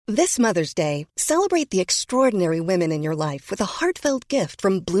This Mother's Day, celebrate the extraordinary women in your life with a heartfelt gift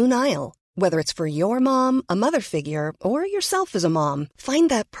from Blue Nile. Whether it's for your mom, a mother figure, or yourself as a mom, find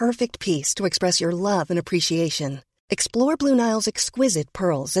that perfect piece to express your love and appreciation. Explore Blue Nile's exquisite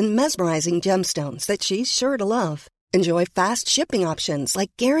pearls and mesmerizing gemstones that she's sure to love. Enjoy fast shipping options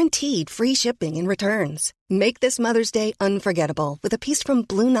like guaranteed free shipping and returns. Make this Mother's Day unforgettable with a piece from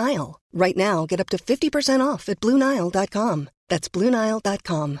Blue Nile. Right now, get up to 50% off at BlueNile.com. That's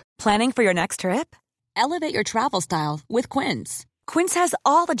BlueNile.com. Planning for your next trip? Elevate your travel style with Quince. Quince has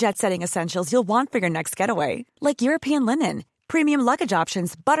all the jet-setting essentials you'll want for your next getaway, like European linen, premium luggage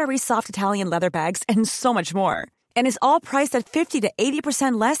options, buttery soft Italian leather bags, and so much more. And is all priced at 50 to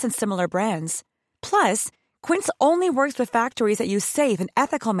 80% less than similar brands. Plus, Quince only works with factories that use safe and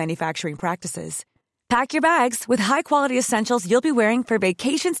ethical manufacturing practices. Pack your bags with high-quality essentials you'll be wearing for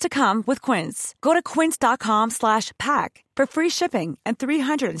vacations to come with Quince. Go to quince.com/pack for free shipping and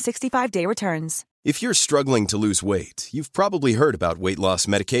 365-day returns. If you're struggling to lose weight, you've probably heard about weight loss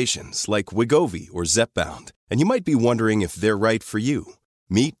medications like Wegovy or Zepbound, and you might be wondering if they're right for you.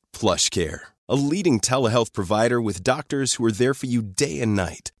 Meet PlushCare, a leading telehealth provider with doctors who are there for you day and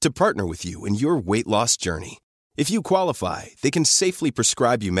night to partner with you in your weight loss journey. If you qualify, they can safely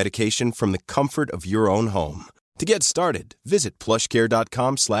prescribe you medication from the comfort of your own home. To get started, visit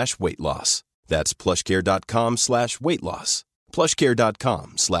plushcare.com/weightloss. That's plushcare.com/weightloss.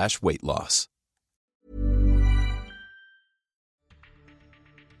 plushcare.com/weightloss.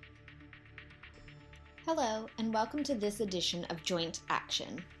 Hello, and welcome to this edition of Joint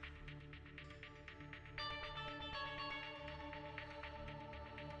Action.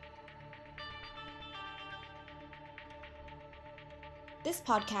 This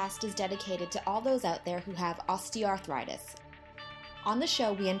podcast is dedicated to all those out there who have osteoarthritis. On the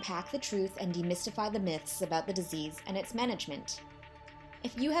show, we unpack the truth and demystify the myths about the disease and its management.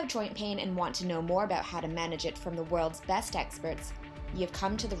 If you have joint pain and want to know more about how to manage it from the world's best experts, you have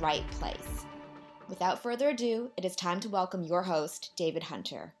come to the right place. Without further ado, it is time to welcome your host, David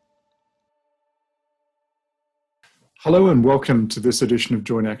Hunter. Hello and welcome to this edition of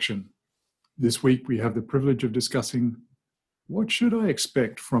Joint Action. This week we have the privilege of discussing what should I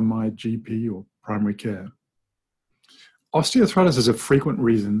expect from my GP or primary care? Osteoarthritis is a frequent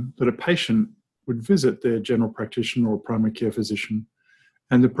reason that a patient would visit their general practitioner or primary care physician,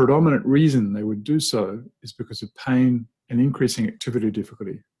 and the predominant reason they would do so is because of pain and increasing activity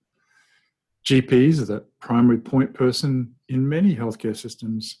difficulty. GPs are the primary point person in many healthcare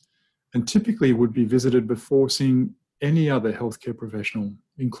systems and typically would be visited before seeing any other healthcare professional,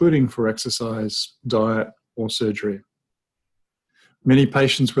 including for exercise, diet, or surgery. Many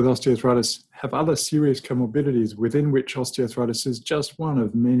patients with osteoarthritis have other serious comorbidities within which osteoarthritis is just one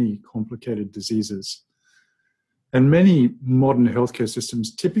of many complicated diseases. And many modern healthcare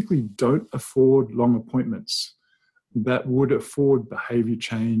systems typically don't afford long appointments that would afford behavior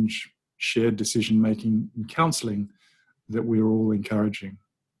change, shared decision-making, and counseling that we're all encouraging.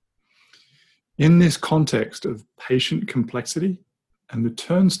 In this context of patient complexity and the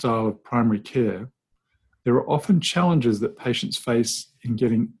turnstile of primary care, there are often challenges that patients face in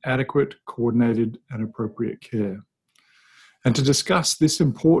getting adequate, coordinated, and appropriate care. And to discuss this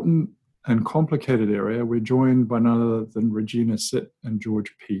important and complicated area, we're joined by none other than Regina Sitt and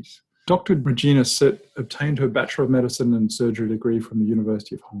George Peet. Dr. Regina Sitt obtained her Bachelor of Medicine and Surgery degree from the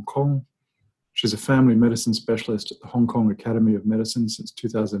University of Hong Kong. She's a family medicine specialist at the Hong Kong Academy of Medicine since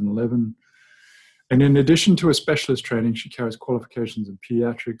 2011. And in addition to a specialist training, she carries qualifications in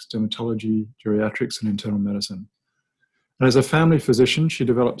pediatrics, dermatology, geriatrics, and internal medicine. And as a family physician, she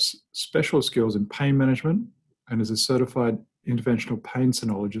develops special skills in pain management and is a certified interventional pain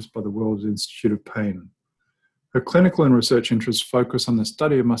sonologist by the World Institute of Pain. Her clinical and research interests focus on the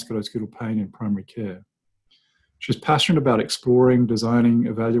study of musculoskeletal pain in primary care. She's passionate about exploring, designing,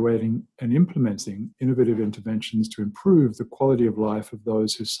 evaluating, and implementing innovative interventions to improve the quality of life of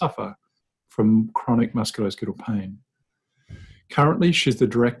those who suffer from chronic musculoskeletal pain. Currently, she's the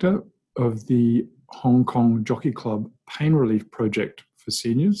director of the Hong Kong Jockey Club Pain Relief Project for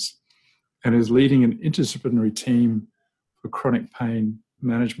seniors and is leading an interdisciplinary team for chronic pain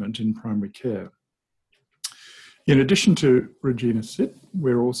management in primary care. In addition to Regina Sitt,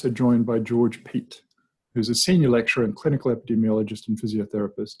 we're also joined by George Peet, who's a senior lecturer and clinical epidemiologist and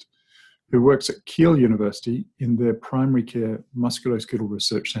physiotherapist who works at Keele University in their primary care musculoskeletal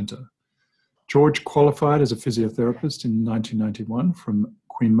research centre. George qualified as a physiotherapist in 1991 from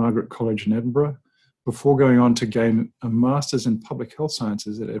Queen Margaret College in Edinburgh before going on to gain a Master's in Public Health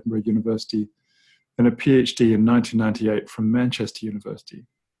Sciences at Edinburgh University and a PhD in 1998 from Manchester University.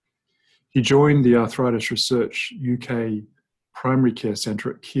 He joined the Arthritis Research UK primary care centre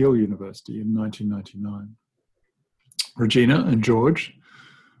at Keele University in 1999. Regina and George,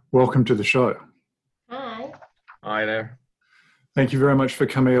 welcome to the show. Hi. Hi there. Thank you very much for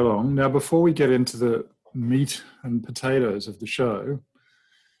coming along. Now, before we get into the meat and potatoes of the show,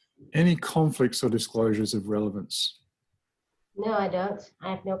 any conflicts or disclosures of relevance? No, I don't.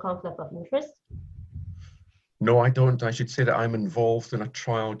 I have no conflict of interest. No, I don't. I should say that I'm involved in a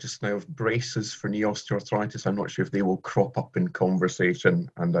trial just now of braces for knee osteoarthritis. I'm not sure if they will crop up in conversation.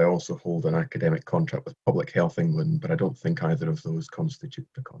 And I also hold an academic contract with Public Health England, but I don't think either of those constitute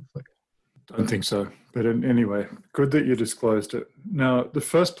a conflict. Don't think so. But anyway, good that you disclosed it. Now, the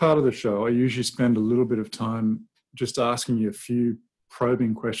first part of the show, I usually spend a little bit of time just asking you a few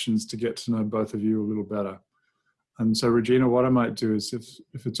probing questions to get to know both of you a little better. And so, Regina, what I might do is,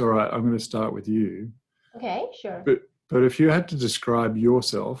 if it's all right, I'm going to start with you. Okay, sure. But if you had to describe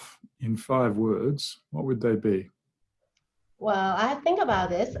yourself in 5 words, what would they be? Well, I think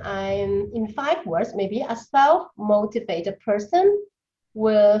about this. I'm, in 5 words, maybe a self-motivated person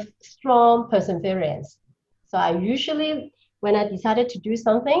with strong perseverance. So I usually, when I decided to do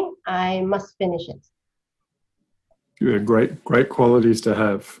something, I must finish it. Yeah, great qualities to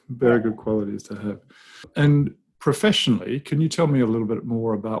have. Very good qualities to have. And professionally, can you tell me a little bit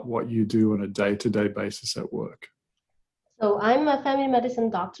more about what you do on a day-to-day basis at work? So I'm a family medicine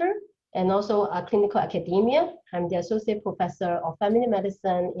doctor and also a clinical academia. I'm the associate professor of family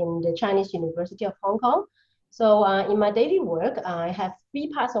medicine in the Chinese University of Hong Kong. So in my daily work, I have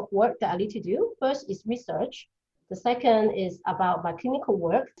 3 parts of work that I need to do. First is research. The second is about my clinical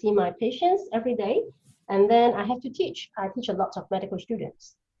work, see my patients every day. And then I have to teach. I teach a lot of medical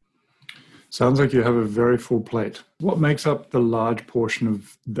students. Sounds like you have a very full plate. What makes up the large portion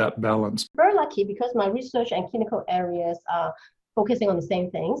of that balance? Very lucky because my research and clinical areas are focusing on the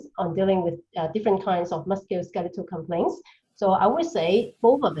same things, on dealing with different kinds of musculoskeletal complaints. So I would say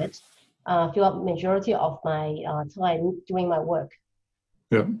both of it fill up majority of my time doing my work.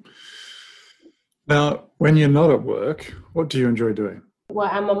 Yeah. Now, when you're not at work, what do you enjoy doing? Well,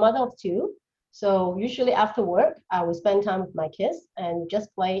 I'm a mother of 2. So usually after work, I will spend time with my kids and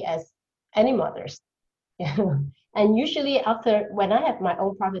just play as any mothers. And usually after, when I have my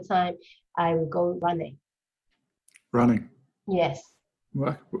own private time, I will go running. Running? Yes.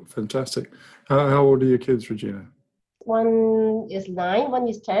 Wow, fantastic. How old are your kids, Regina? One is 9, one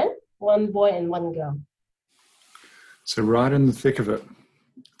is 10, 1 boy and 1 girl. So right in the thick of it.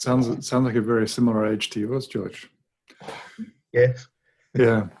 Sounds like a very similar age to yours, George. Yes.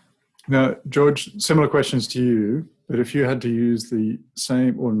 Yeah. Now, George, similar questions to you, but if you had to use the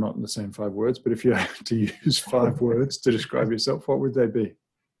same, or not the same 5 words, but if you had to use 5 words to describe yourself, what would they be?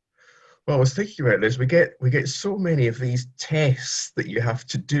 Well, I was thinking about this. We get so many of these tests that you have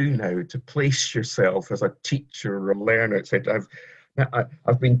to do now to place yourself as a teacher or a learner, etc.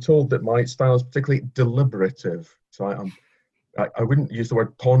 I've been told that my style is particularly deliberative. So I wouldn't use the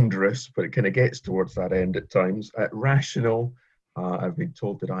word ponderous, but it kind of gets towards that end at times. Rational. I've been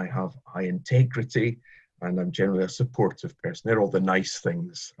told that I have high integrity and I'm generally a supportive person. They're all the nice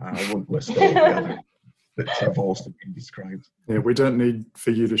things. I won't list all the other that have also been described. Yeah, we don't need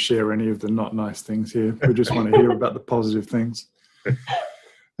for you to share any of the not nice things here. We just want to hear about the positive things.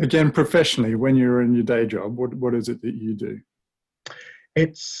 Again, professionally, when you're in your day job, what is it that you do?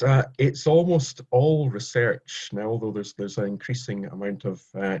 It's almost all research now, although there's an increasing amount of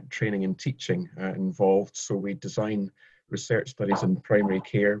training and teaching involved. So we design research studies in primary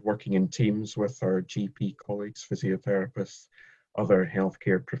care, working in teams with our GP colleagues, physiotherapists, other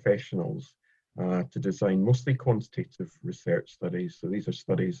healthcare professionals to design mostly quantitative research studies. So these are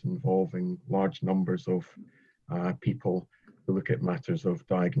studies involving large numbers of people to look at matters of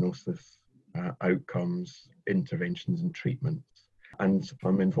diagnosis, outcomes, interventions and treatments. And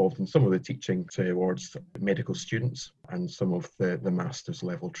I'm involved in some of the teaching towards medical students and some of the master's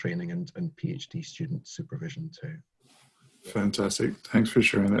level training and PhD student supervision too. Fantastic. Thanks for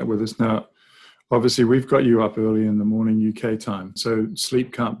sharing that with us. Now, obviously, we've got you up early in the morning UK time, so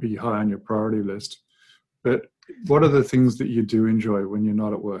sleep can't be high on your priority list. But what are the things that you do enjoy when you're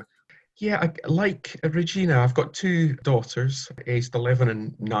not at work? Yeah, like Regina, I've got 2 daughters, aged 11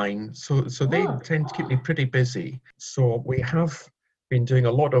 and 9, so they tend to keep me pretty busy. So we have been doing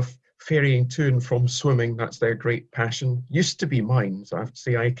a lot of ferrying to and from swimming. That's their great passion. Used to be mine, so I have to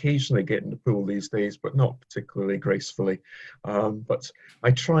say I occasionally get in the pool these days, but not particularly gracefully. But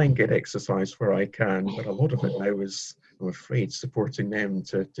I try and get exercise where I can, but a lot of it now is, I'm afraid, supporting them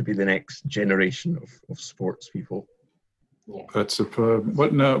to be the next generation of sports people. Yeah. That's superb.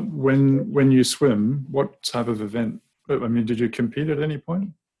 What now? When you swim, what type of event? I mean, did you compete at any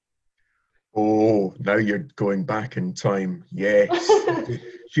point? Oh, now you're going back in time. Yes.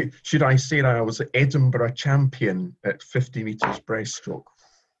 Should I say that I was Edinburgh champion at 50 metres breaststroke?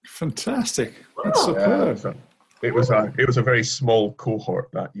 Fantastic. That's superb. It was a very small cohort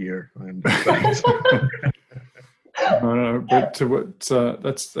that year. I understand.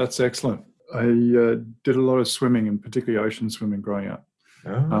 But that's excellent. I did a lot of swimming, and particularly ocean swimming, growing up.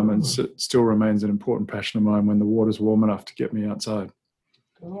 And it still remains an important passion of mine when the water's warm enough to get me outside.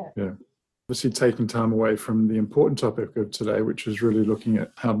 Yeah. Obviously, taking time away from the important topic of today, which is really looking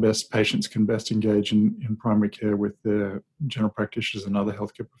at how patients can best engage in primary care with their general practitioners and other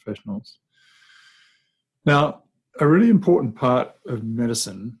healthcare professionals. Now, a really important part of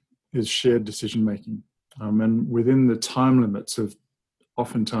medicine is shared decision-making. And within the time limits of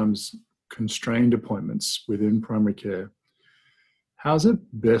oftentimes constrained appointments within primary care, how's it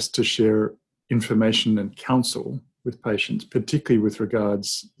best to share information and counsel with patients, particularly with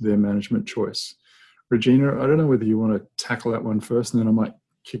regards their management choice? Regina, I don't know whether you want to tackle that one first, and then I might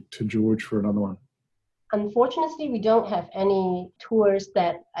kick to George for another one. Unfortunately, we don't have any tools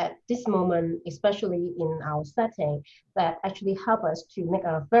that at this moment, especially in our setting, that actually help us to make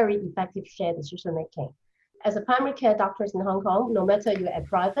a very effective shared decision making. As a primary care doctors in Hong Kong, no matter you're at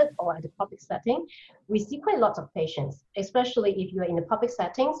private or at the public setting, we see quite lots of patients, especially if you're in the public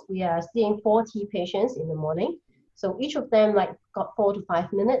settings. We are seeing 40 patients in the morning. So each of them got 4 to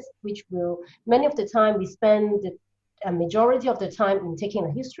 5 minutes, which many of the time we spend a majority of the time in taking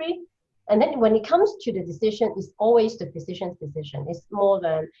a history. And then when it comes to the decision, it's always the physician's decision. It's more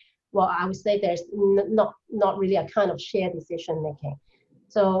than, I would say there's not really a kind of shared decision making.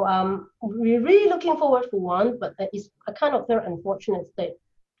 So we're really looking forward for one, but it's a kind of very unfortunate that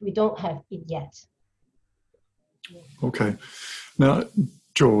we don't have it yet. Okay. Now,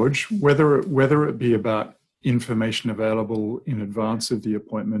 George, whether it be about information available in advance of the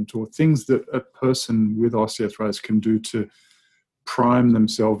appointment or things that a person with osteoarthritis can do to prime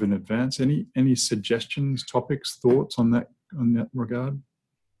themselves in advance, any suggestions, topics, thoughts on that regard?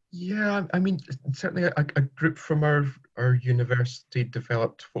 Yeah, I mean, certainly a group from our university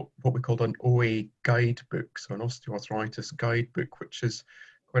developed what we called an OA guidebook, so an osteoarthritis guidebook, which is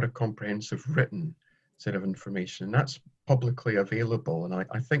quite a comprehensive written set of information, and that's publicly available. And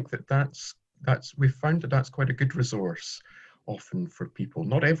I think we've found that's quite a good resource often for people,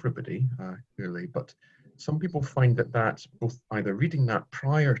 not everybody, clearly, but some people find that both either reading that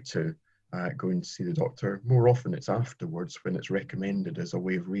prior to going to see the doctor, more often it's afterwards when it's recommended as a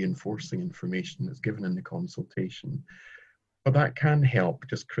way of reinforcing information that's given in the consultation. But that can help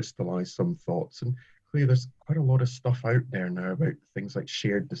just crystallize some thoughts. And clearly there's quite a lot of stuff out there now about things like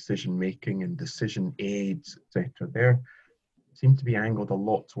shared decision making and decision aids, etc. There seem to be angled a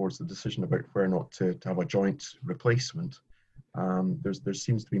lot towards the decision about where not to have a joint replacement. There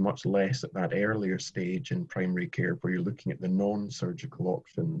seems to be much less at that earlier stage in primary care where you're looking at the non-surgical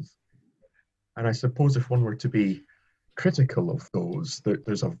options. And I suppose if one were to be critical of those,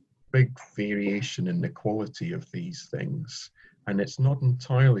 there's a big variation in the quality of these things. And it's not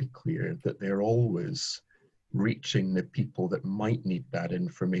entirely clear that they're always reaching the people that might need that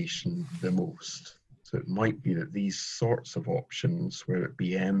information the most. So it might be that these sorts of options, whether it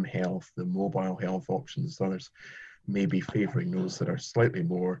be mHealth, the mobile health options, others, may be favouring those that are slightly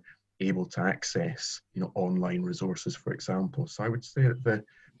more able to access, online resources, for example. So I would say that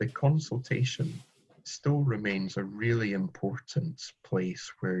the consultation still remains a really important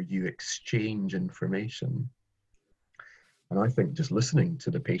place where you exchange information. And I think just listening to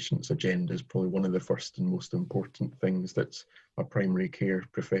the patient's agenda is probably one of the first and most important things that a primary care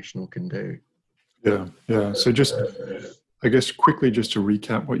professional can do. Yeah. So just, I guess, quickly just to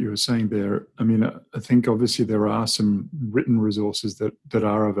recap what you were saying there, I mean, I think obviously there are some written resources that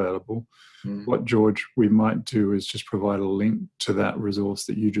are available. What, George, we might do is just provide a link to that resource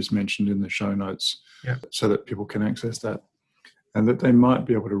that you just mentioned in the show notes, so that people can access that, and that they might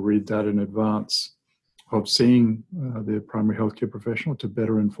be able to read that in advance of seeing their primary healthcare professional to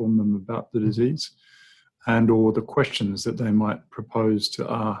better inform them about the disease and or the questions that they might propose to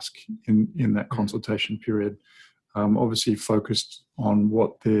ask in that consultation period, obviously focused on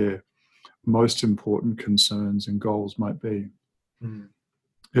what their most important concerns and goals might be.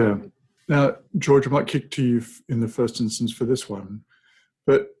 Yeah. Now, George, I might kick to you in the first instance for this one,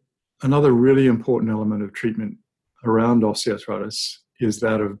 but another really important element of treatment around osteoarthritis is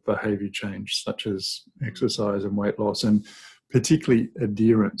that of behavior change, such as exercise and weight loss, and particularly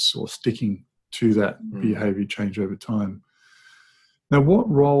adherence or sticking to that behavior change over time. Now, what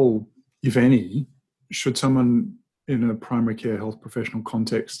role, if any, should someone in a primary care health professional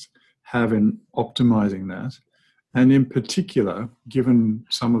context have in optimizing that? And in particular, given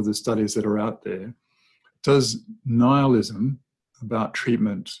some of the studies that are out there, does nihilism about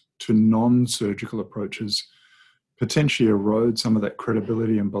treatment to non-surgical approaches potentially erode some of that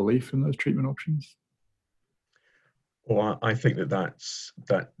credibility and belief in those treatment options? Well, I think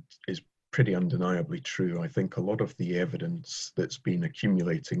that is pretty undeniably true. I think a lot of the evidence that's been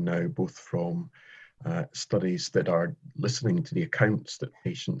accumulating now, both from studies that are listening to the accounts that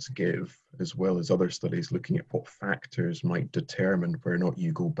patients give, as well as other studies looking at what factors might determine whether or not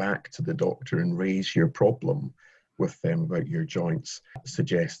you go back to the doctor and raise your problem with them about your joints,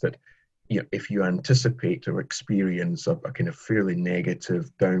 suggests that if you anticipate or experience a kind of fairly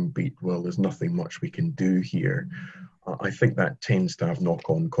negative downbeat, well, there's nothing much we can do here. I think that tends to have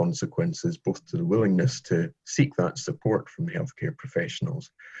knock-on consequences, both to the willingness to seek that support from the healthcare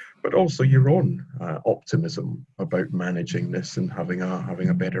professionals, but also your own optimism about managing this and having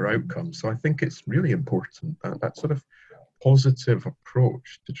a better outcome. So I think it's really important that sort of positive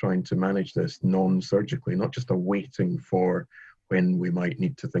approach to trying to manage this non-surgically, not just a waiting for when we might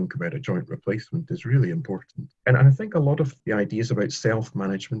need to think about a joint replacement, is really important. And I think a lot of the ideas about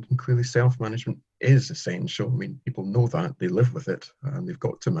self-management, and clearly self-management is essential. I mean, people know that, they live with it, and they've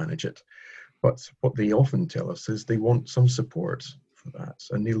got to manage it. But what they often tell us is they want some support for that,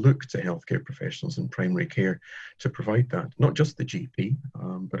 and they look to healthcare professionals in primary care to provide that. Not just the GP,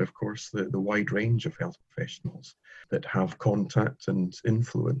 but of course the wide range of health professionals that have contact and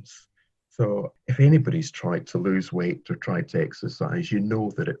influence. So if anybody's tried to lose weight or tried to exercise, you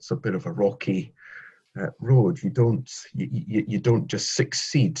know that it's a bit of a rocky road. You don't just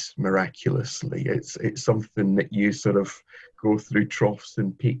succeed miraculously. It's something that you sort of go through troughs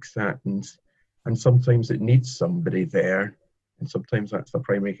and peaks at, and sometimes it needs somebody there, and sometimes that's a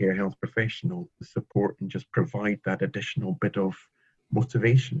primary care health professional to support and just provide that additional bit of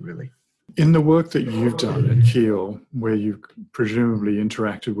motivation, really. In the work that you've done at Keele, where you've presumably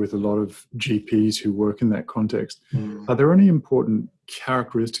interacted with a lot of GPs who work in that context, are there any important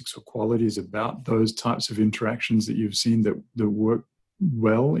characteristics or qualities about those types of interactions that you've seen that work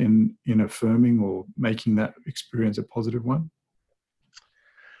well in affirming or making that experience a positive one?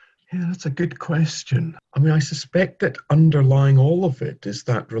 Yeah, that's a good question. I mean, I suspect that underlying all of it is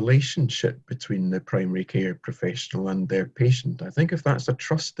that relationship between the primary care professional and their patient. I think if that's a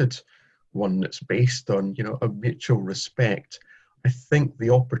trusted one that's based on, a mutual respect, I think the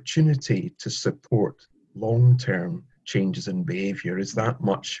opportunity to support long-term changes in behavior is that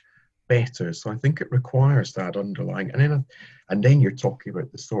much better. So I think it requires that underlying, and then you're talking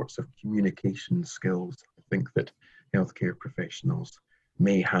about the sorts of communication skills I think that healthcare professionals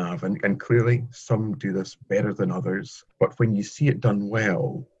may have, and clearly some do this better than others, but when you see it done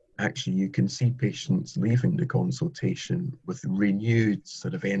well, actually you can see patients leaving the consultation with renewed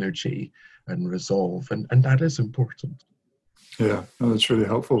sort of energy and resolve, and that is important. Yeah, no, that's really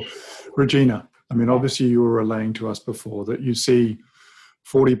helpful. Regina, I mean, obviously you were relaying to us before that you see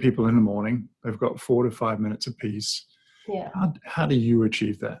 40 people in the morning, they've got 4 to 5 minutes apiece. Yeah. How do you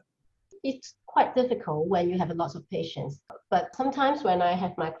achieve that? It's quite difficult when you have a lot of patients. But sometimes when I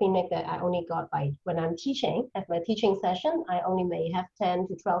have my clinic that I only got when I'm teaching, at my teaching session, I only may have 10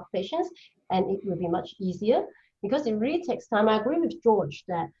 to 12 patients, and it will be much easier because it really takes time. I agree with George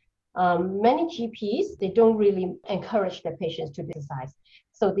that many GPs, they don't really encourage their patients to exercise.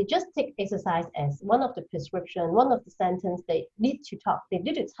 So they just take exercise as one of the prescription, one of the sentence they need to talk, they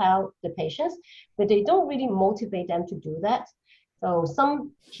need to tell the patients, but they don't really motivate them to do that. So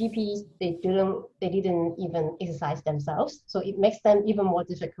some GPs, they didn't even exercise themselves. So it makes them even more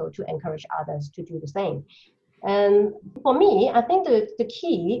difficult to encourage others to do the same. And for me, I think the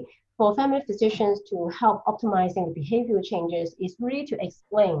key for family physicians to help optimizing the behavioral changes is really to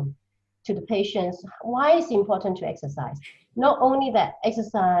explain to the patients why it's important to exercise. Not only that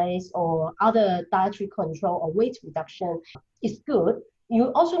exercise or other dietary control or weight reduction is good,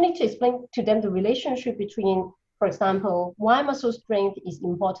 you also need to explain to them the relationship between, for example, why muscle strength is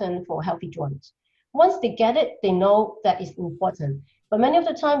important for healthy joints. Once they get it, they know that it's important. But many of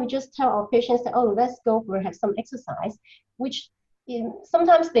the time, we just tell our patients that, oh, let's go have some exercise, which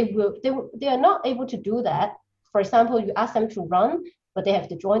sometimes they are not able to do that. For example, you ask them to run, but they have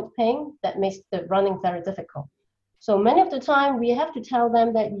the joint pain that makes the running very difficult. So many of the time, we have to tell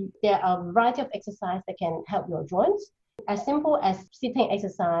them that there are a variety of exercise that can help your joints. As simple as sitting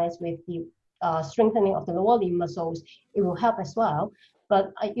exercise with the strengthening of the lower limb muscles, it will help as well.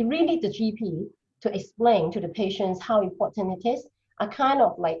 But you really need the GP to explain to the patients how important it is, are kind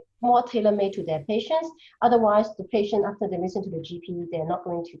of like more tailor-made to their patients. Otherwise, the patient, after they listen to the GP, they're not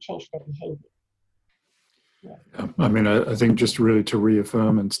going to change their behavior. I mean, I think just really to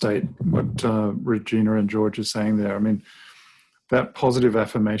reaffirm and state what Regina and George are saying there, I mean, that positive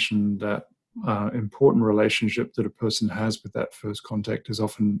affirmation, that important relationship that a person has with that first contact is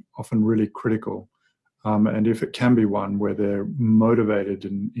often really critical. And if it can be one where they're motivated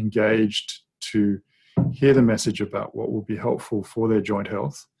and engaged to hear the message about what will be helpful for their joint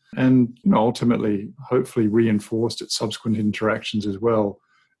health, and ultimately, hopefully reinforced at subsequent interactions as well,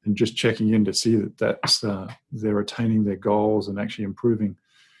 and just checking in to see that's they're attaining their goals and actually improving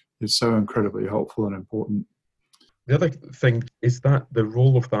is so incredibly helpful and important. The other thing is that the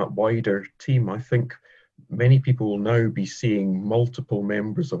role of that wider team, I think many people will now be seeing multiple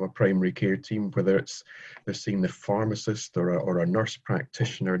members of a primary care team, whether they're seeing the pharmacist or a nurse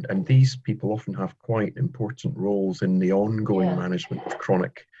practitioner, and these people often have quite important roles in the ongoing management of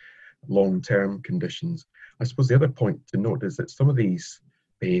chronic long-term conditions. I suppose the other point to note is that some of these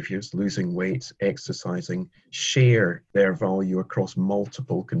behaviours, losing weight, exercising, share their value across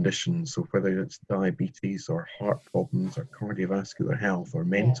multiple conditions. So whether it's diabetes or heart problems or cardiovascular health or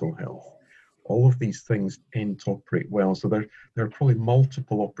mental health, all of these things tend to operate well. So there are probably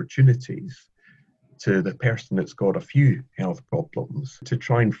multiple opportunities to the person that's got a few health problems to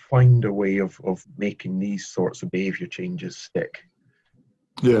try and find a way of making these sorts of behaviour changes stick.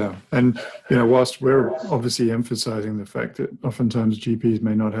 Yeah, and whilst we're obviously emphasising the fact that oftentimes GPs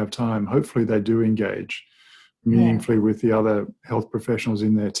may not have time, hopefully they do engage meaningfully with the other health professionals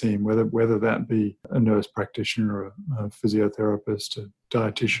in their team, whether that be a nurse practitioner, a physiotherapist, a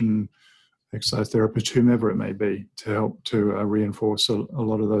dietitian, exercise therapist, whomever it may be, to help to reinforce a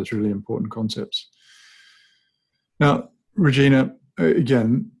lot of those really important concepts. Now, Regina,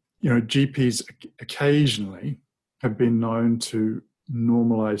 again, GPs occasionally have been known to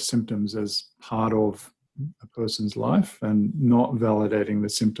normalize symptoms as part of a person's life and not validating the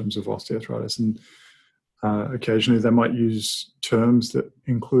symptoms of osteoarthritis. And occasionally they might use terms that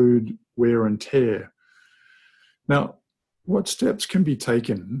include wear and tear. Now, what steps can be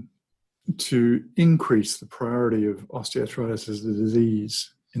taken to increase the priority of osteoarthritis as a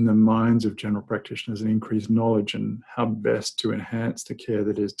disease in the minds of general practitioners and increase knowledge and how best to enhance the care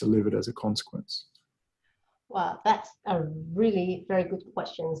that is delivered as a consequence? Well, that's a really very good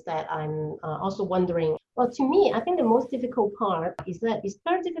question that I'm also wondering. Well, to me, I think the most difficult part is that it's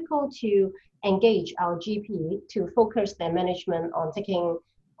very difficult to engage our GP to focus their management on taking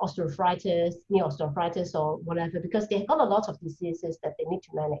osteoarthritis, knee osteoarthritis or whatever, because they've got a lot of diseases that they need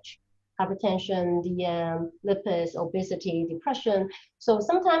to manage. Hypertension, DM, lupus, obesity, depression. So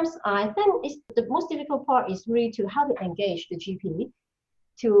sometimes I think the most difficult part is really to how to engage the GP,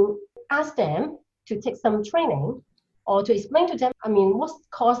 to ask them to take some training or to explain to them, what's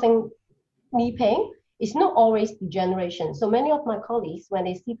causing knee pain? It's not always degeneration. So many of my colleagues, when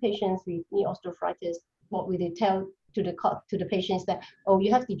they see patients with knee osteoarthritis, what will they tell to the patients that, oh,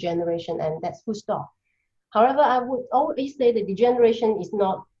 you have degeneration and that's full stop. However, I would always say that degeneration is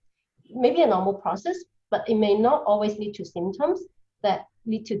not maybe a normal process, but it may not always lead to symptoms that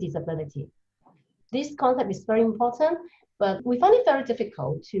lead to disability. This concept is very important, but we find it very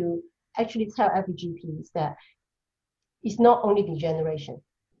difficult to actually tell every GP that it's not only degeneration.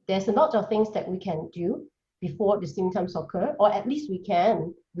 There's a lot of things that we can do before the symptoms occur, or at least we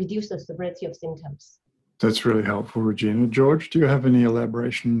can reduce the severity of symptoms. That's really helpful, Regina. George, do you have any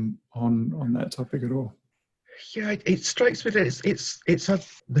elaboration on that topic at all? Yeah, it strikes me that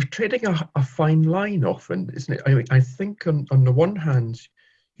they're treading a fine line often, isn't it? I think on the one hand,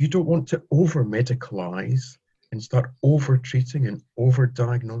 you don't want to over-medicalise and start over-treating and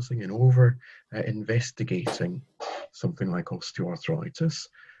over-diagnosing and over-investigating something like osteoarthritis.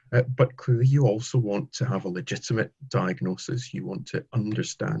 But clearly you also want to have a legitimate diagnosis. You want to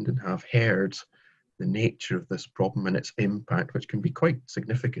understand and have heard the nature of this problem and its impact, which can be quite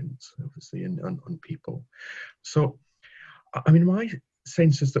significant, obviously, on people. So, my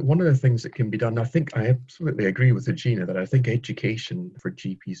sense is that one of the things that can be done, I think I absolutely agree with Regina, that I think education for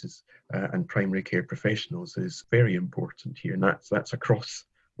GPs and primary care professionals is very important here, and that's across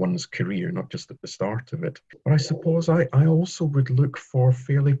one's career, not just at the start of it. But I suppose I also would look for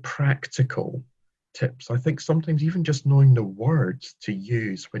fairly practical tips. I think sometimes even just knowing the words to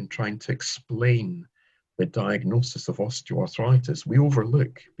use when trying to explain the diagnosis of osteoarthritis, we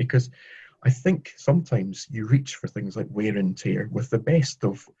overlook, because I think sometimes you reach for things like wear and tear with the best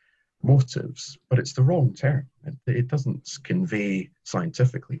of motives, but it's the wrong term. It doesn't convey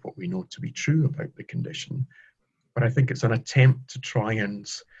scientifically what we know to be true about the condition. But I think it's an attempt to try and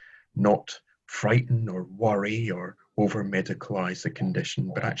not frighten or worry or over-medicalise the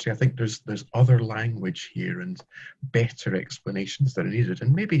condition. But actually, I think there's other language here and better explanations that are needed.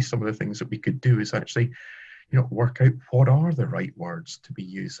 And maybe some of the things that we could do is actually work out what are the right words to be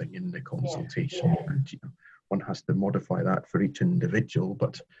using in the consultation. And one has to modify that for each individual,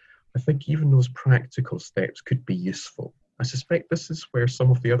 but I think even those practical steps could be useful. I suspect this is where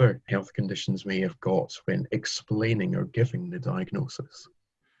some of the other health conditions may have got when explaining or giving the diagnosis.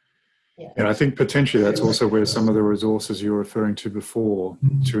 And I think potentially that's also where some of the resources you were referring to before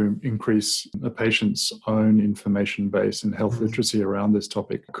to increase a patient's own information base and health literacy around this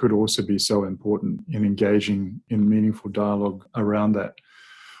topic could also be so important in engaging in meaningful dialogue around that.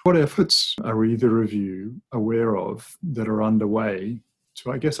 What efforts are either of you aware of that are underway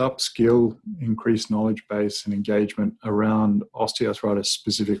to, I guess, upskill, increase knowledge base and engagement around osteoarthritis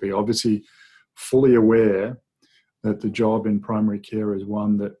specifically? Obviously, fully aware that the job in primary care is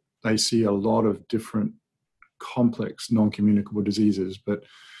one that they see a lot of different complex non-communicable diseases, but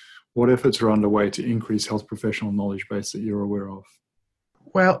what efforts are underway to increase health professional knowledge base that you're aware of?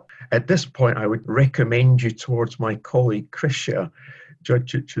 Well, at this point, I would recommend you towards my colleague, Krisha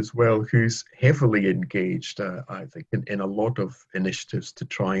Judgic as well, who's heavily engaged, I think, in a lot of initiatives to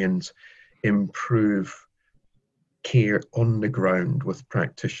try and improve care on the ground with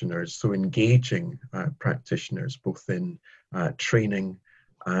practitioners. So engaging practitioners both in training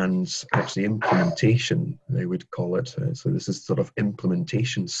and actually implementation, they would call it. So this is sort of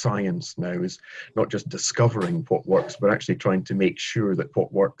implementation science now, is not just discovering what works, but actually trying to make sure that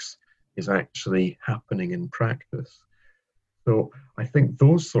what works is actually happening in practice. So I think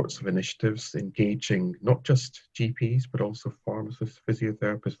those sorts of initiatives, engaging not just GPs, but also pharmacists,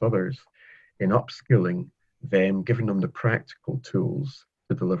 physiotherapists, others, in upskilling them, giving them the practical tools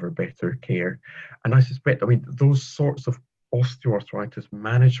to deliver better care. And I suspect, those sorts of osteoarthritis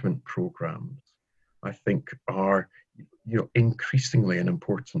management programs, I think, are increasingly an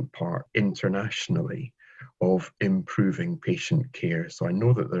important part internationally of improving patient care. So I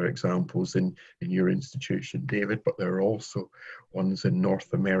know that there are examples in your institution, David, but there are also ones in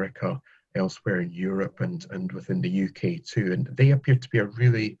North America, elsewhere in Europe, and within the UK too. And they appear to be a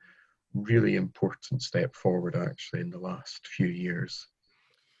really, really important step forward actually in the last few years.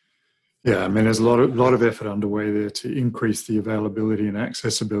 Yeah, there's a lot of effort underway there to increase the availability and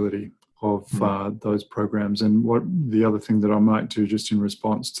accessibility of those programs. And what the other thing that I might do, just in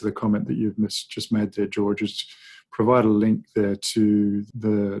response to the comment that you've just made there, George, is provide a link there to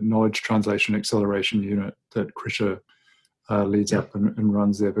the Knowledge Translation Acceleration Unit that Krisha leads up and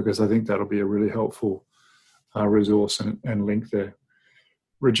runs there, because I think that'll be a really helpful resource and link there.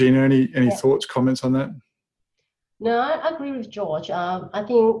 Regina, any thoughts, comments on that? No, I agree with George. I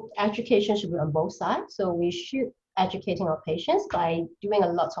think education should be on both sides. So we should educating our patients by doing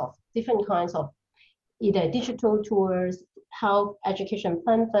a lot of different kinds of either digital tours, health education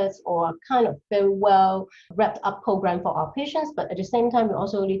pamphlets, or kind of very well wrapped up program for our patients. But at the same time, we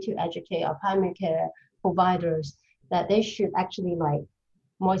also need to educate our primary care providers that they should actually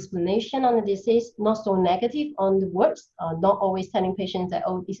more explanation on the disease, not so negative on the words, not always telling patients that,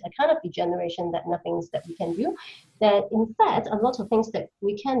 oh, it's a kind of degeneration, that nothing that we can do. That in fact, a lot of things that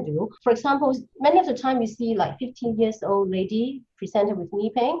we can do. For example, many of the time we see 50 years old lady presented with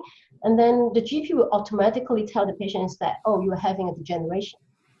knee pain, and then the GP will automatically tell the patients that, oh, you're having a degeneration.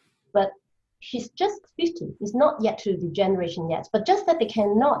 But she's just 50, it's not yet to degeneration yet, but just that they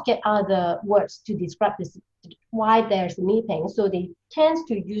cannot get other words to describe this, why there's knee pain. So they tend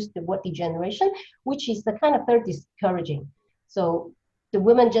to use the word degeneration, which is the kind of very discouraging. So the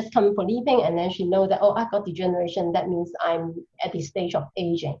woman just coming for knee pain and then she knows that, oh, I got degeneration, that means I'm at the stage of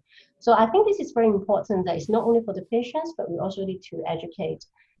aging. So I think this is very important, that it's not only for the patients, but we also need to educate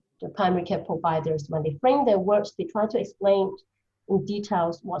the primary care providers. When they frame their words, they try to explain in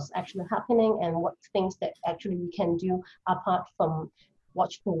details what's actually happening and what things that actually we can do apart from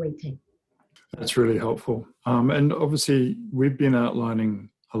watchful waiting. That's really helpful. And obviously, we've been outlining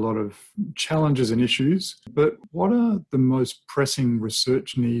a lot of challenges and issues, but what are the most pressing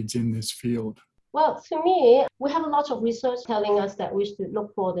research needs in this field? Well, to me, we have a lot of research telling us that we should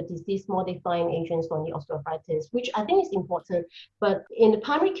look for the disease-modifying agents for the osteoarthritis, which I think is important. But in the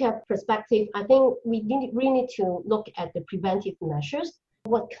primary care perspective, I think we really need to look at the preventive measures.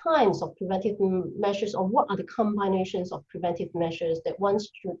 What kinds of preventive measures, or what are the combinations of preventive measures that one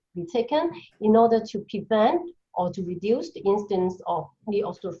should be taken in order to prevent or to reduce the incidence of knee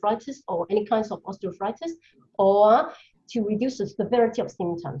osteoarthritis or any kinds of osteoarthritis, or to reduce the severity of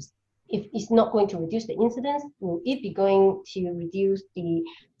symptoms? If it's not going to reduce the incidence, will it be going to reduce the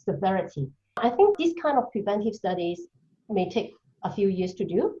severity? I think these kind of preventive studies may take a few years to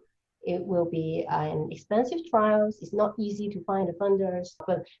do. It will be an expensive trials. It's not easy to find the funders,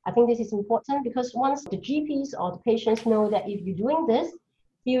 but I think this is important because once the GPs or the patients know that if you're doing this,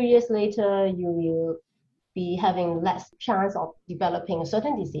 few years later, you will be having less chance of developing a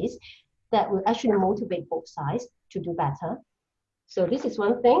certain disease, that will actually motivate both sides to do better. So this is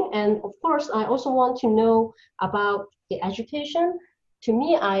one thing. And of course, I also want to know about the education. To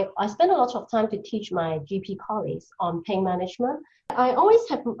me, I spend a lot of time to teach my GP colleagues on pain management. I always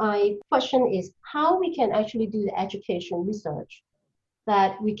have my question is how we can actually do the education research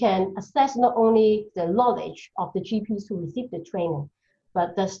that we can assess not only the knowledge of the GPs who receive the training,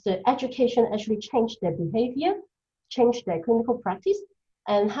 but does the education actually change their behavior, change their clinical practice,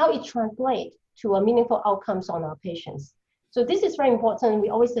 and how it translates to a meaningful outcomes on our patients. So this is very important. We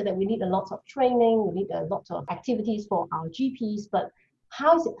always say that we need a lot of training, we need a lot of activities for our GPs, but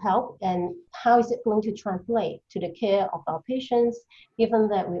how is it help and how is it going to translate to the care of our patients, given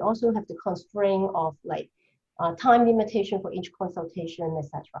that we also have the constraint of time limitation for each consultation,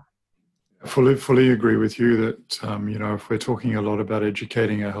 etc. Fully agree with you that, if we're talking a lot about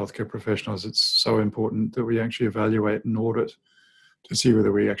educating our healthcare professionals, it's so important that we actually evaluate and audit to see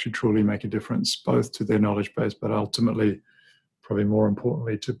whether we actually truly make a difference, both to their knowledge base, but ultimately, probably more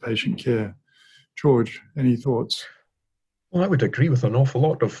importantly, to patient care. George, any thoughts? Well, I would agree with an awful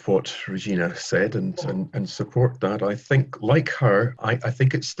lot of what Regina said and support that. I think, like her, I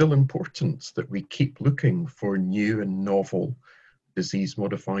think it's still important that we keep looking for new and novel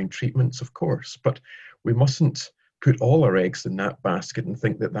disease-modifying treatments, of course, but we mustn't put all our eggs in that basket and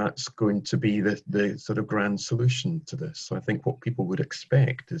think that that's going to be the sort of grand solution to this. So I think what people would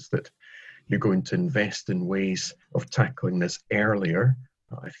expect is that you're going to invest in ways of tackling this earlier.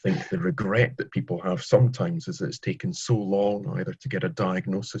 I think the regret that people have sometimes is that it's taken so long either to get a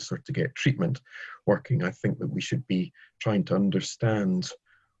diagnosis or to get treatment working. I think that we should be trying to understand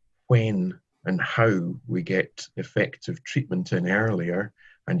when and how we get effective treatment in earlier,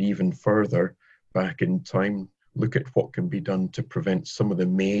 and even further back in time, look at what can be done to prevent some of the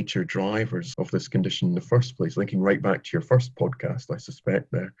major drivers of this condition in the first place, linking right back to your first podcast, I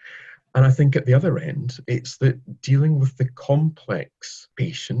suspect there. And I think at the other end, it's that dealing with the complex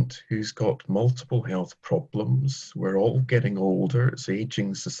patient who's got multiple health problems. We're all getting older. It's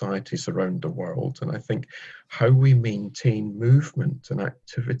aging societies around the world. And I think how we maintain movement and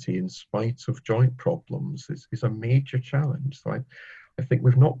activity in spite of joint problems is a major challenge. So I think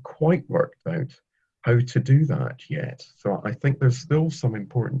we've not quite worked out how to do that yet. So I think there's still some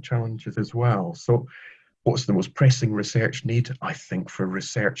important challenges as well. So what's the most pressing research need? I think for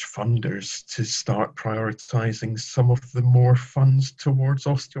research funders to start prioritising some of the more funds towards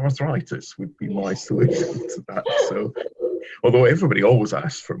osteoarthritis would be my solution to that. So, although everybody always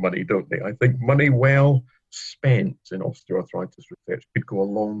asks for money, don't they? I think money well spent in osteoarthritis research could go a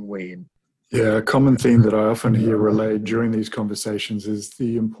long way. Yeah, a common theme that I often hear relayed during these conversations is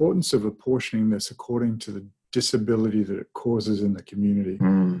the importance of apportioning this according to the disability that it causes in the community.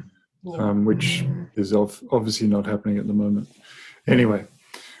 Which is obviously not happening at the moment. Anyway,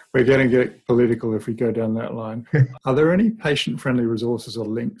 we're going to get political if we go down that line. Are there any patient-friendly resources or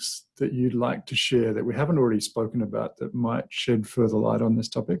links that you'd like to share that we haven't already spoken about that might shed further light on this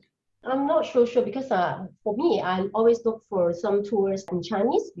topic? I'm not sure because for me, I always look for some tools in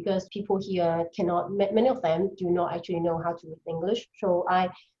Chinese because people here many of them do not actually know how to read English. So I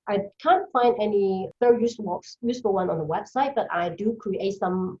can't find any very useful one on the website, but I do create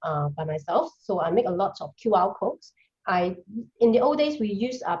some by myself. So I make a lot of QR codes. In the old days, we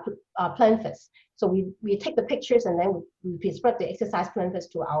used PlanFit. So we take the pictures and then we prescribe the exercise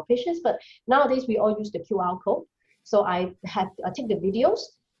PlanFit to our patients. But nowadays, we all use the QR code. So I take the videos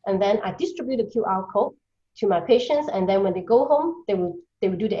and then I distribute the QR code to my patients. And then when they go home, they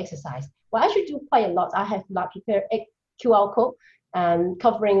will do the exercise. Well, I actually do quite a lot. I have prepared a QR code and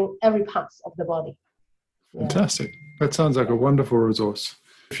covering every part of the body. Yeah. Fantastic. That sounds like a wonderful resource.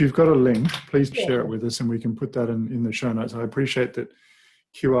 If you've got a link, please share it with us and we can put that in the show notes. I appreciate that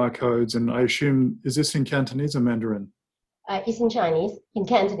QR codes, and I assume, is this in Cantonese or Mandarin? It's in Chinese, in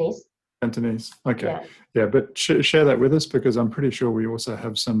Cantonese. Cantonese, okay. Yeah, but share that with us because I'm pretty sure we also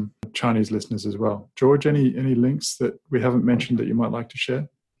have some Chinese listeners as well. George, any links that we haven't mentioned that you might like to share?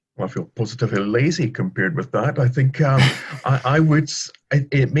 I feel positively lazy compared with that. I think I would,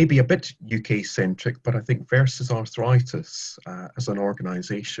 it may be a bit UK-centric, but I think Versus Arthritis as an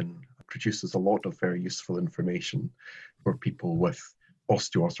organisation produces a lot of very useful information for people with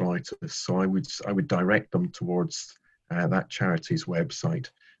osteoarthritis. So I would direct them towards that charity's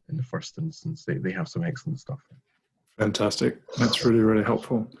website in the first instance. They have some excellent stuff. Fantastic. That's really, really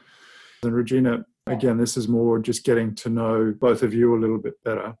helpful. And Regina, again, this is more just getting to know both of you a little bit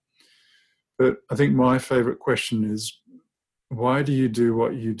better. But I think my favorite question is, why do you do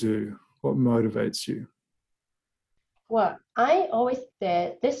what you do? What motivates you? Well, I always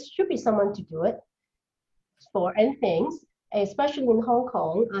said there should be someone to do it. for end things, especially in Hong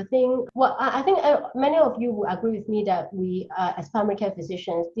Kong. I think many of you will agree with me that we, as primary care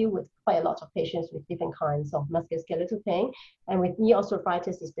physicians, deal with quite a lot of patients with different kinds of musculoskeletal pain, and with knee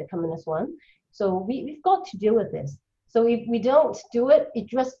osteoarthritis is the commonest one. So we've got to deal with this. So if we don't do it, it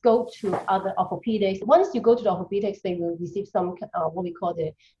just go to other orthopedics. Once you go to the orthopedics, they will receive some what we call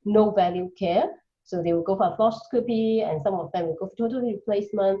the no value care. So they will go for a fluoroscopy, and some of them will go for total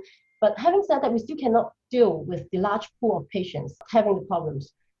replacement. But having said that, we still cannot deal with the large pool of patients having the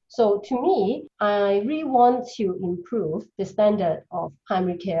problems. So to me, I really want to improve the standard of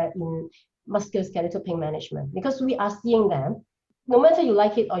primary care in musculoskeletal pain management, because we are seeing them. No matter you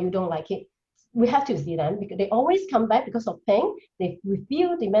like it or you don't like it, we have to see them because they always come back because of pain. They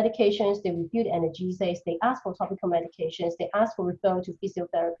refill the medications, they refill the analgesics, they ask for topical medications, they ask for referral to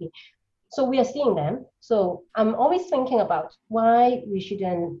physiotherapy. So we are seeing them. So I'm always thinking about why we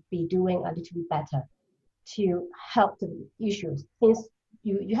shouldn't be doing a little bit better to help the issues. Since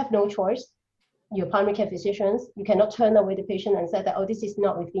you have no choice, you're primary care physicians, you cannot turn away the patient and say that, oh, this is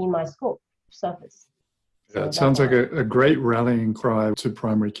not within my scope of service. Yeah, it sounds like a great rallying cry to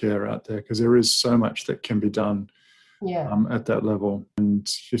primary care out there, because there is so much that can be done at that level,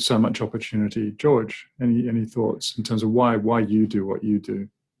 and there's so much opportunity. George, any thoughts in terms of why you do what you do?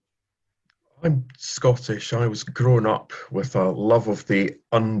 I'm Scottish. I was grown up with a love of the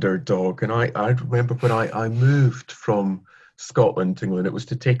underdog, and I remember when I moved from Scotland to England, it was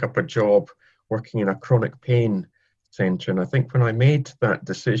to take up a job working in a chronic pain centre. And I think when I made that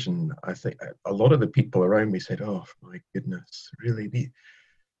decision, I think a lot of the people around me said, oh my goodness, really,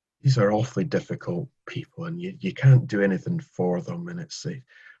 these are awfully difficult people, and you can't do anything for them.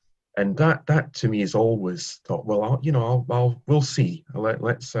 And that to me is always thought, well, we'll see.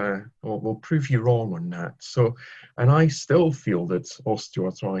 We'll prove you wrong on that. So, and I still feel that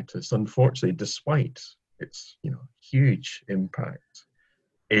osteoarthritis, unfortunately, despite its huge impact,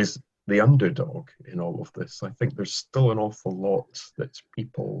 is the underdog in all of this. I think there's still an awful lot that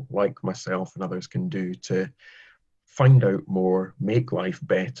people like myself and others can do to find out more, make life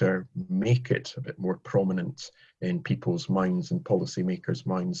better, make it a bit more prominent in people's minds and policymakers'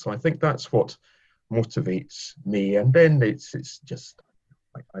 minds. So I think that's what motivates me. And then it's just,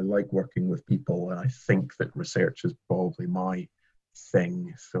 I like working with people, and I think that research is probably my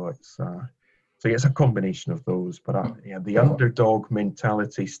thing. So it's a combination of those. But the underdog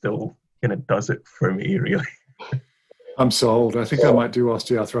mentality still kind of does it for me, really. I'm sold. I think I might do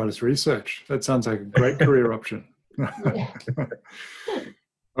osteoarthritis research. That sounds like a great career option.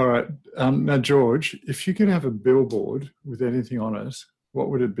 All right. Now, George, if you could have a billboard with anything on it, what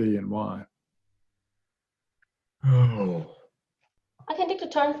would it be and why? Oh. I can take the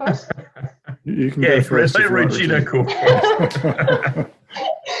turn first. You can go first. Let Regina go first.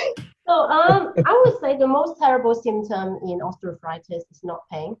 So I would say the most terrible symptom in osteoarthritis is not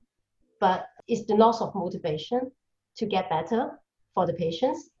pain, but it's the loss of motivation to get better for the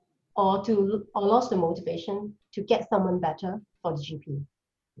patients, or lost the motivation to get someone better for the GP.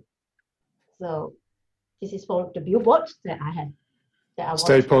 So this is for the billboard that I had.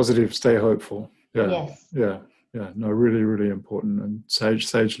 Stay positive, stay hopeful. Yeah. Yes. Yeah. No, really, really important and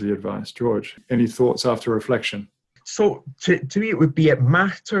sagely advised. George, any thoughts after reflection? So to me, it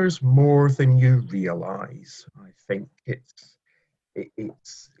matters more than you realise. I think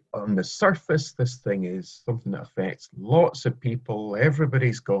it's on the surface, this thing is something that affects lots of people.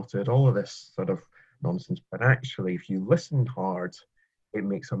 Everybody's got it, all of this sort of nonsense. But actually, if you listen hard, it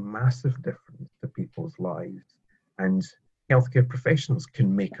makes a massive difference to people's lives. And healthcare professionals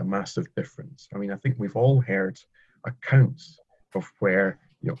can make a massive difference. I mean, I think we've all heard accounts of where,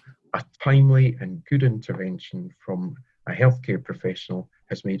 a timely and good intervention from a healthcare professional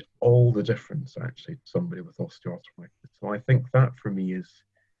has made all the difference, actually, to somebody with osteoarthritis. So I think that for me is,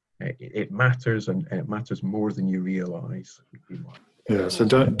 it matters, and it matters more than you realise. Yeah, so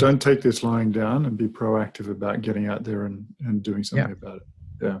don't take this lying down, and be proactive about getting out there and doing something about it.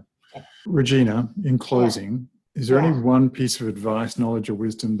 Yeah. Regina, in closing, is there any one piece of advice, knowledge, or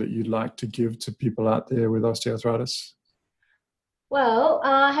wisdom that you'd like to give to people out there with osteoarthritis? Well,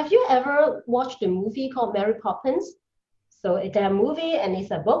 have you ever watched a movie called Mary Poppins? So it's a movie and it's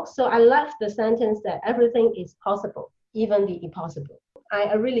a book. So I love the sentence that everything is possible, even the impossible. I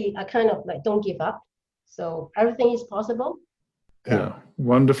kind of don't give up. So everything is possible. Yeah,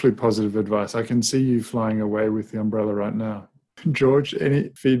 wonderfully positive advice. I can see you flying away with the umbrella right now. George,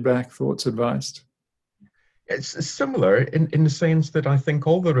 any feedback, thoughts, advice? It's similar in the sense that I think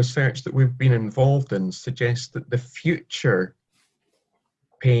all the research that we've been involved in suggests that the future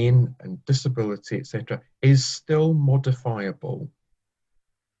pain and disability, etc., is still modifiable.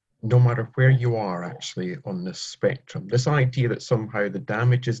 no matter where you are actually on this spectrum. This idea that somehow the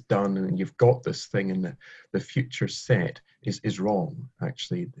damage is done and you've got this thing and the future set is wrong,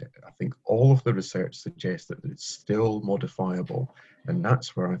 actually. I think all of the research suggests that it's still modifiable, and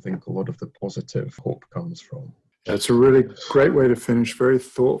that's where I think a lot of the positive hope comes from. That's a really great way to finish, very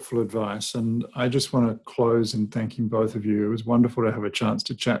thoughtful advice. And I just want to close in thanking both of you. It was wonderful to have a chance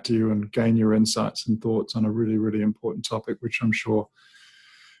to chat to you and gain your insights and thoughts on a really, really important topic, which I'm sure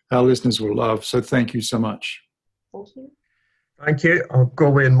our listeners will love. So thank you so much. Thank you. Thank you. I'll go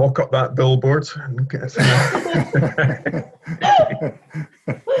away and mock up that billboard.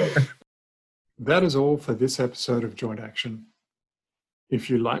 That is all for this episode of Joint Action. If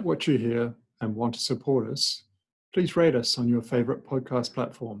you like what you hear and want to support us, please rate us on your favorite podcast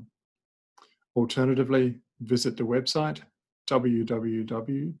platform. Alternatively, visit the website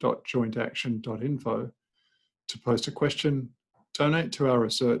www.jointaction.info to post a question, donate to our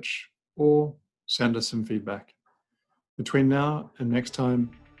research, or send us some feedback. Between now and next time,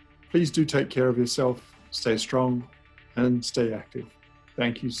 please do take care of yourself, stay strong, and stay active.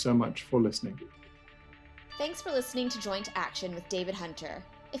 Thank you so much for listening. Thanks for listening to Joint Action with David Hunter.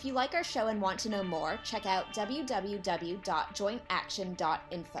 If you like our show and want to know more, check out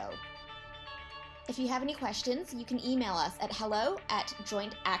www.jointaction.info. If you have any questions, you can email us at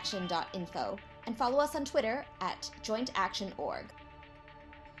hello@jointaction.info and follow us on Twitter @jointactionorg.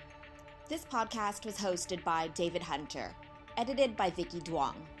 This podcast was hosted by David Hunter, edited by Vicky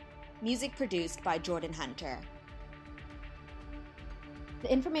Duong, music produced by Jordan Hunter.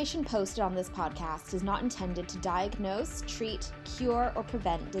 The information posted on this podcast is not intended to diagnose, treat, cure, or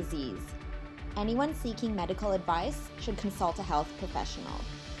prevent disease. Anyone seeking medical advice should consult a health professional.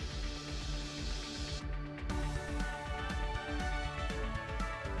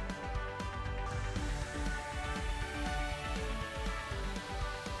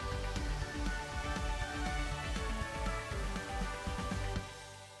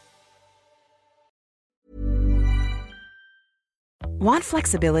 Want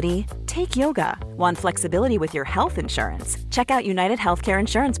flexibility? Take yoga. Want flexibility with your health insurance? Check out United Healthcare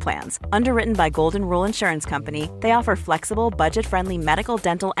Insurance Plans. Underwritten by Golden Rule Insurance Company, they offer flexible, budget-friendly medical,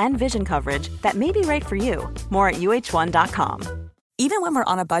 dental, and vision coverage that may be right for you. More at uh1.com. Even when we're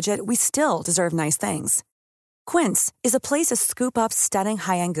on a budget, we still deserve nice things. Quince is a place to scoop up stunning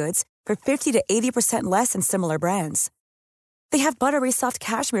high-end goods for 50 to 80% less than similar brands. They have buttery soft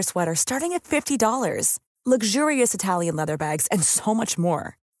cashmere sweaters starting at $50, luxurious Italian leather bags, and so much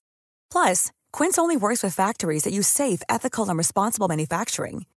more. Plus, Quince only works with factories that use safe, ethical, and responsible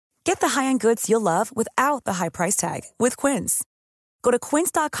manufacturing. Get the high-end goods you'll love without the high price tag with Quince. Go to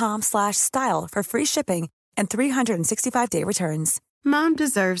quince.com/style for free shipping and 365-day returns. Mom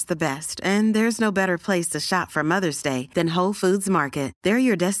deserves the best, and there's no better place to shop for Mother's Day than Whole Foods Market. They're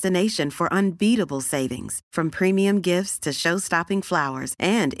your destination for unbeatable savings, from premium gifts to show-stopping flowers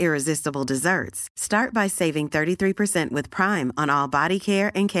and irresistible desserts. Start by saving 33% with Prime on all body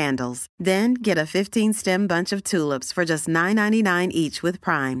care and candles. Then get a 15-stem bunch of tulips for just $9.99 each with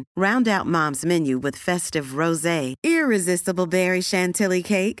Prime. Round out Mom's menu with festive rosé, irresistible berry chantilly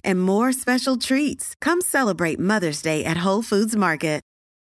cake, and more special treats. Come celebrate Mother's Day at Whole Foods Market.